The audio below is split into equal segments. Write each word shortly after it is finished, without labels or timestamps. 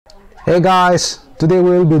Hey guys, today we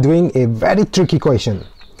will be doing a very tricky question,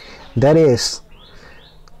 that is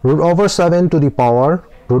root over 7 to the power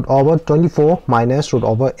root over 24 minus root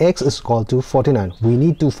over x is equal to 49. We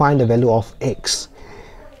need to find the value of x.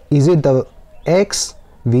 Is it the x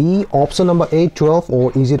v option number A 12,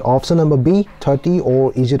 or is it option number B 30,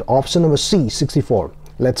 or is it option number C 64?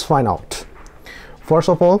 Let's find out. First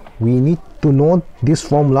of all, we need to know this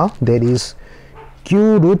formula, that is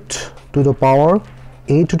q root to the power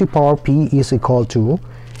a to the power p is equal to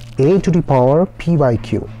a to the power p by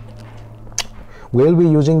q. We'll be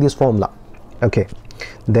using this formula. Okay,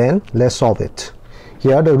 then let's solve it.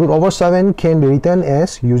 Here the root over 7 can be written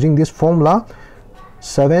as, using this formula,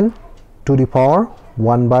 7 to the power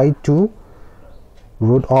 1 by 2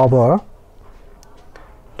 root over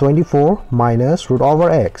 24 minus root over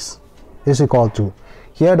x is equal to,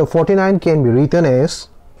 here the 49 can be written as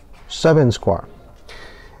 7 square.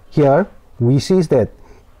 Here we see that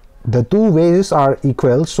the two bases are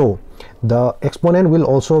equal, so the exponent will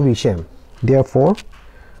also be same. Therefore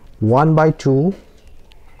 1 by 2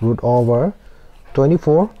 root over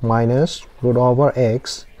 24 minus root over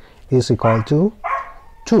x is equal to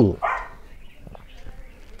 2.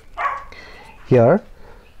 Here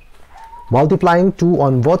multiplying 2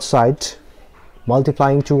 on both sides,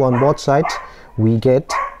 we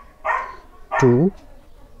get 2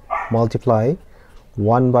 multiply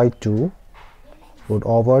 1 by 2 root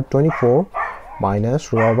over 24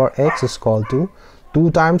 minus root over x is equal to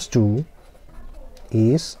 2 times 2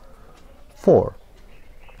 is 4.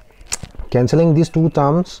 Cancelling these two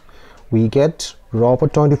terms, we get root over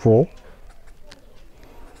 24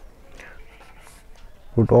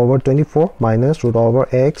 root over 24 minus root over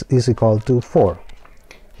x is equal to 4.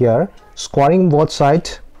 Here squaring both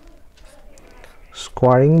sides,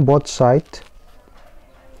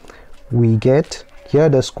 we get, here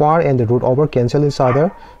the square and the root over cancel each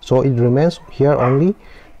other, so it remains here only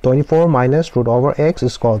 24 minus root over x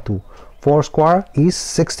is equal to 4 square is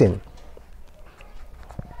 16.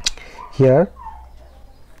 Here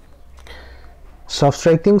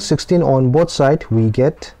subtracting 16 on both sides, we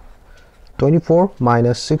get 24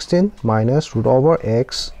 minus 16 minus root over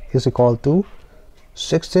x is equal to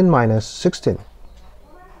 16 minus 16.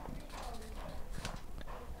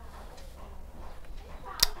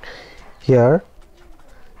 Here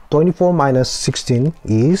 24 minus 16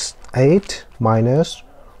 is 8 minus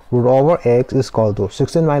root over x is equal to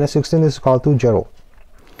 16 minus 16 is equal to 0.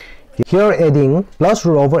 Here adding plus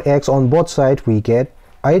root over x on both sides, we get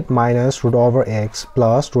 8 minus root over x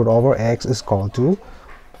plus root over x is equal to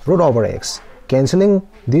root over x. Cancelling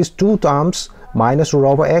these two terms, minus root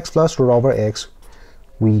over x plus root over x,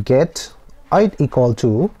 we get 8 equal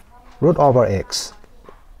to root over x.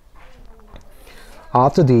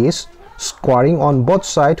 After this, squaring on both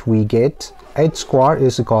sides, we get 8 square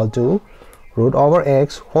is equal to root over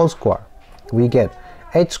x whole square. We get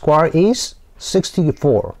 8 square is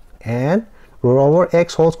 64 and root over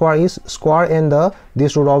x whole square is square, and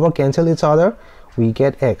this root over cancel each other, we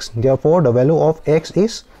get x. Therefore the value of x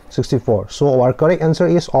is 64. So our correct answer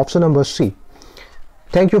is option number C.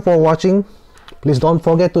 Thank you for watching. Please don't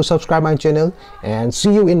forget to subscribe my channel, and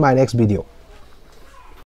see you in my next video.